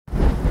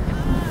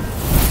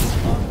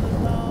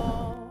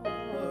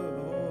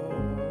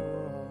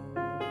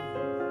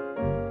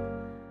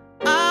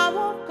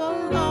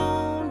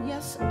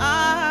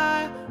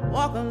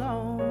walk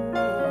alone.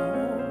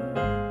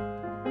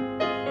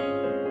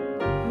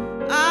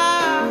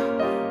 I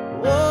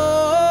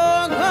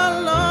walk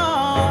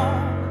alone.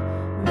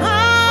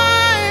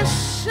 My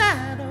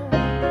shadow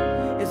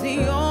is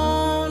the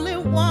only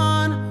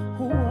one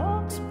who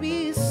walks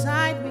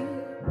beside me,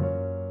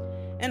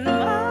 and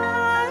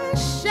my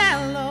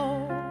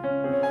shallow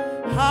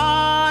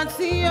heart's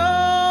the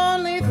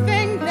only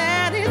thing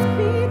that is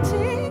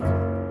beating.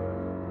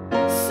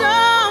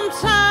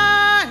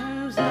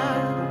 Sometimes I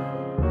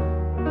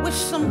wish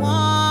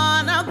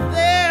someone out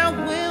there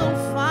will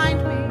find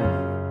me,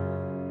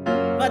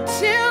 but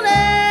till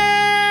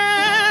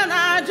then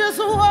I just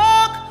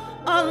walk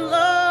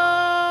alone.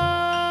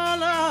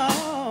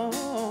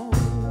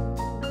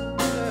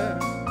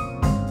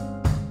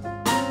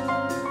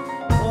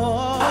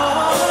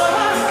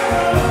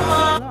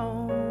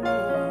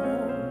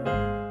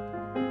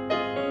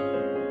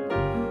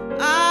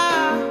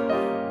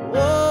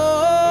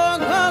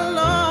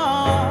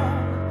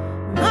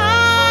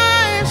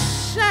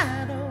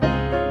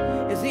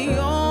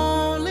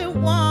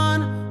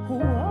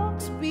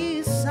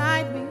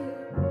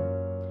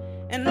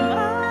 And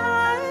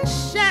my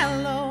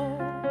shallow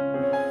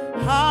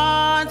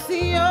heart's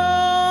the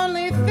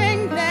only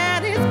thing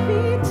that is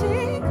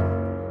beating.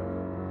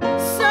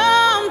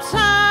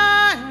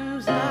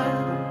 Sometimes I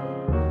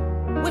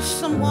wish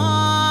someone